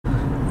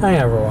Hi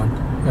everyone.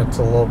 It's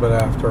a little bit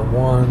after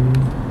 1.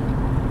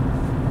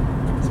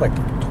 It's like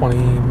 20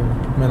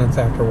 minutes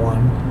after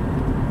 1.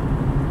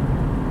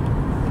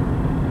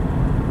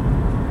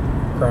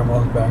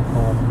 Grandma's back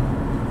home.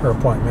 Her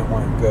appointment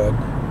went good.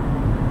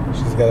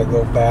 She's got to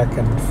go back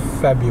in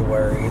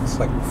February. It's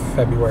like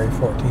February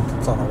 14th.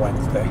 It's on a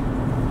Wednesday.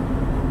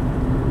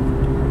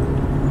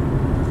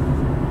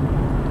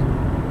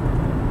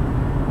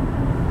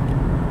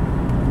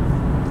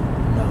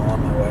 I'm now on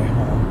my way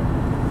home.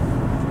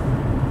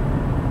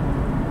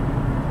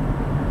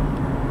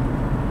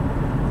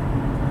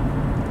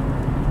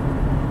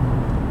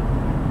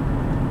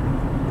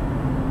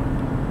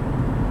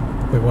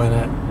 We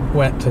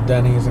went to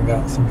Denny's and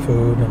got some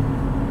food,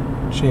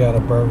 and she had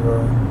a burger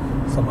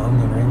and some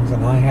onion rings,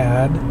 and I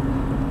had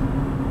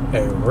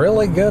a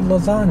really good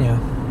lasagna.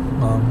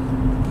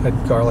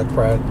 Had garlic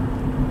bread,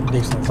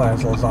 decent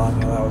sized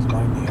lasagna. That was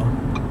my meal.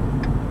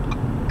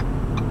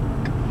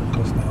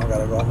 Just now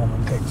gotta go home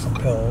and take some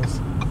pills.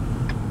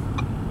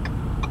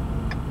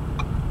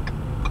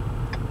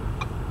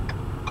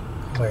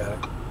 I got a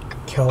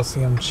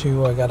calcium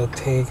chew I gotta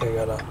take. I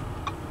got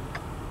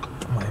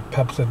my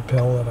Pepsid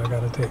pill that I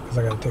gotta take, because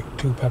I gotta take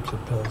 2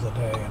 Pepsid pills a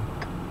day, and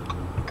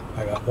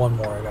I got one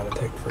more I gotta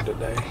take for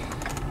today.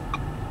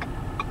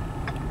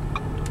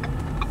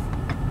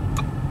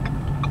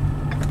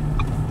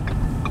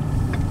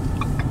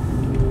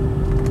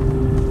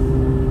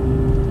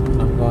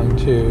 I'm going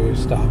to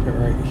stop it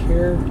right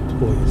here.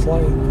 Please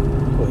like,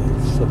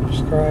 please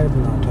subscribe,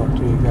 and I'll talk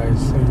to you guys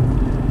soon.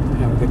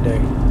 Have a good day.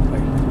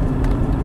 Bye.